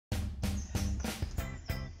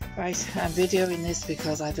Right, I'm videoing this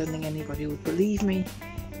because I don't think anybody would believe me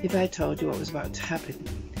if I told you what was about to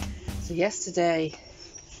happen. So yesterday,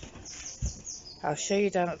 I'll show you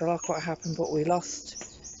down at the lock what happened, but we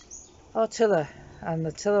lost our tiller and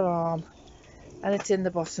the tiller arm, and it's in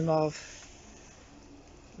the bottom of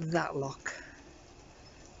that lock.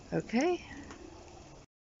 Okay,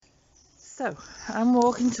 so I'm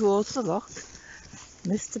walking towards the lock.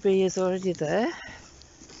 Mr. B is already there,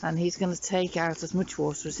 and he's going to take out as much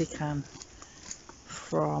water as he can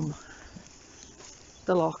from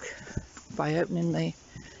the lock by opening the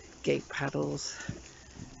gate paddles.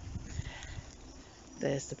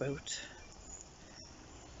 There's the boat,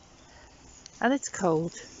 and it's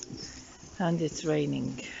cold and it's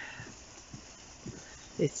raining.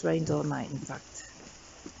 It's rained all night, in fact.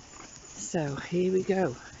 So here we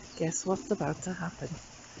go. Guess what's about to happen?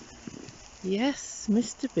 Yes,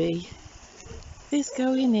 Mr. B is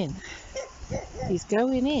going in. He's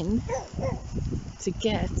going in to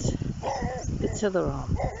get the tiller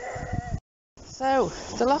arm. So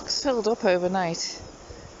the lock's filled up overnight.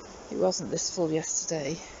 It wasn't this full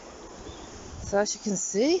yesterday. So as you can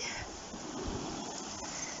see,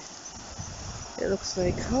 it looks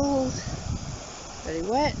very cold, very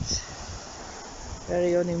wet,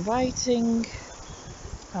 very uninviting,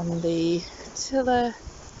 and the tiller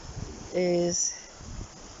is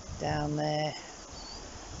down there.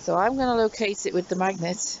 So I'm going to locate it with the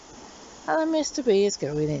magnet, and then Mr. B is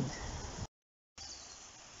going in.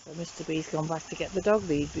 So Mr. B's gone back to get the dog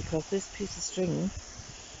lead because this piece of string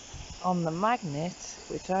on the magnet,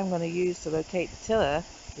 which I'm going to use to locate the tiller,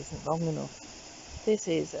 isn't long enough. This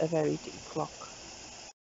is a very deep lock.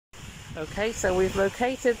 Okay, so we've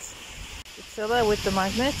located the tiller with the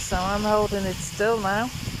magnet, so I'm holding it still now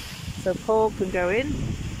so Paul can go in.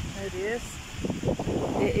 There it is.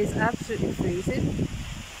 It is absolutely freezing.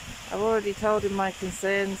 I've already told him my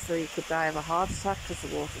concerns, so he could die of a heart attack because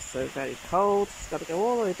the water's so very cold. He's got to go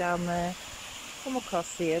all the way down there, come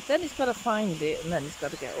across here, then he's got to find it, and then he's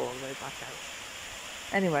got to get all the way back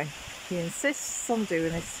out. Anyway, he insists on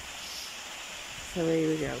doing it, so here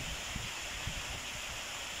we go.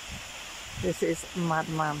 This is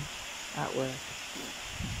madman at work.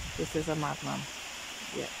 This is a madman.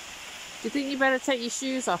 Yeah. Do you think you better take your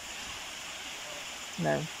shoes off?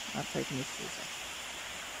 No, not taking his shoes off.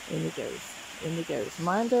 In he goes. In he goes.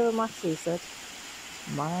 Mind over matter, he said.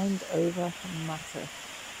 Mind over matter.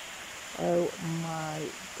 Oh my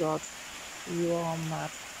God. You are mad.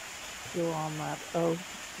 You are mad. Oh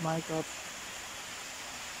my God.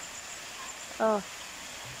 Oh.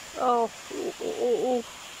 Oh. Oh. Oh. Oh.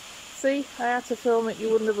 See, I had to film it. You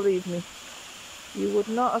wouldn't have believed me. You would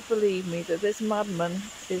not have believed me that this madman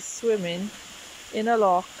is swimming in a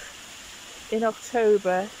lock in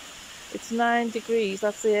October. It's 9 degrees.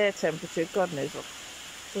 That's the air temperature. God knows what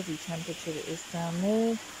bloody temperature it is down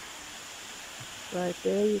there. Right,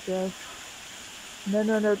 there you go. No,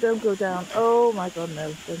 no, no, don't go down. Oh my God,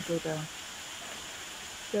 no, don't go down.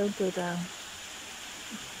 Don't go down.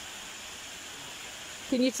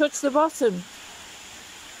 Can you touch the bottom?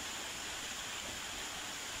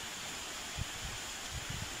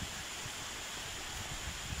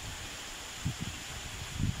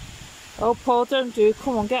 Oh, Paul, don't do it.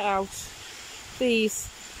 Come on, get out. Please.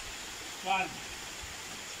 Fine.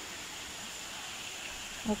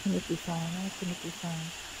 How can it be fine? How can it be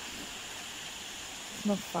fine? It's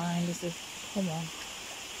not fine, is it? Come on.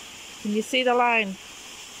 Can you see the line?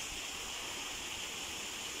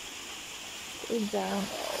 Going down.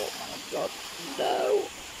 Oh my God. No.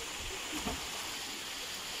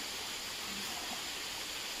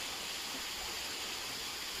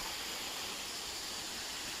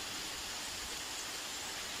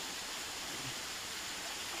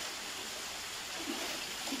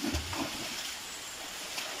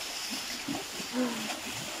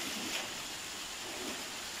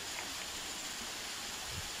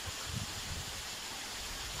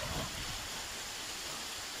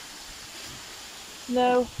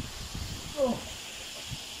 No. Oh.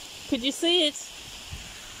 Could you see it?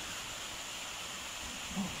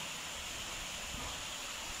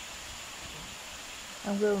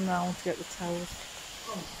 I will now to get the towels.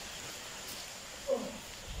 Oh. Oh.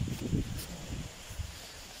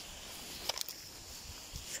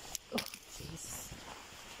 Oh, jeez.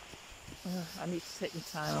 Oh, I need to take my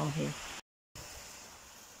time on here.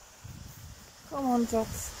 Come on,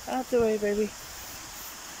 Dots. Out the way, baby.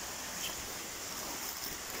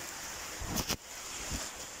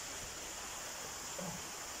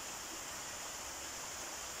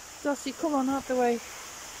 Dotty, come on, out the way.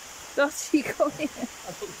 Dotty, come here.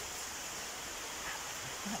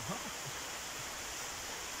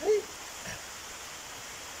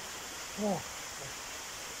 Oh.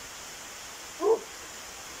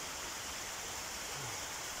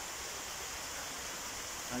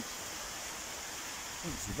 Thanks.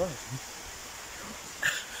 Wasn't too bad.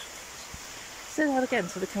 Say that again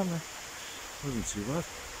to the camera. Wasn't too bad.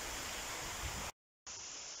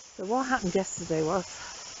 So what happened yesterday was,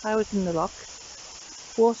 I was in the lock,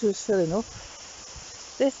 water was filling up,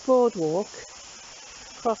 this boardwalk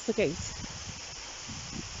across the gate,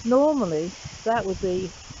 normally that would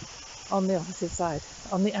be on the opposite side,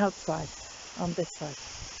 on the outside, on this side.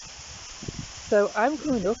 So I'm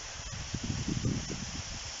coming up,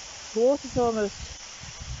 the water's almost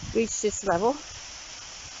reached this level,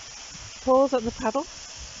 pause at the paddle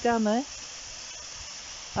down there,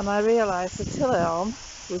 and I realised the tiller arm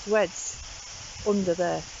was wedged under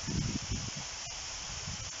there.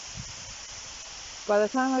 By the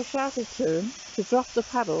time I shouted to him to drop the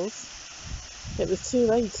paddles, it was too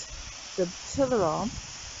late. The tiller arm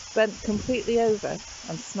bent completely over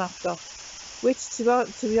and snapped off, which to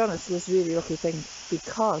be honest was a really lucky thing,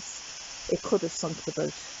 because it could have sunk the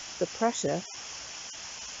boat. The pressure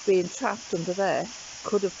being trapped under there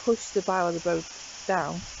could have pushed the bow of the boat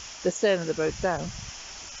down, the stern of the boat down,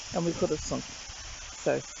 and we could have sunk.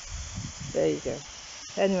 So there you go.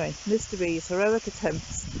 Anyway, Mr. B's heroic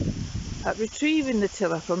attempts at retrieving the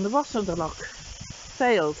tiller from the bottom of the lock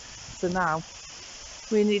failed, so now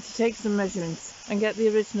we need to take some measurements and get the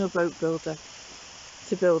original boat builder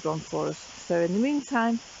to build one for us. So in the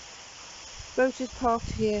meantime, boat is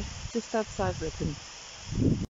parked here just outside Ripon.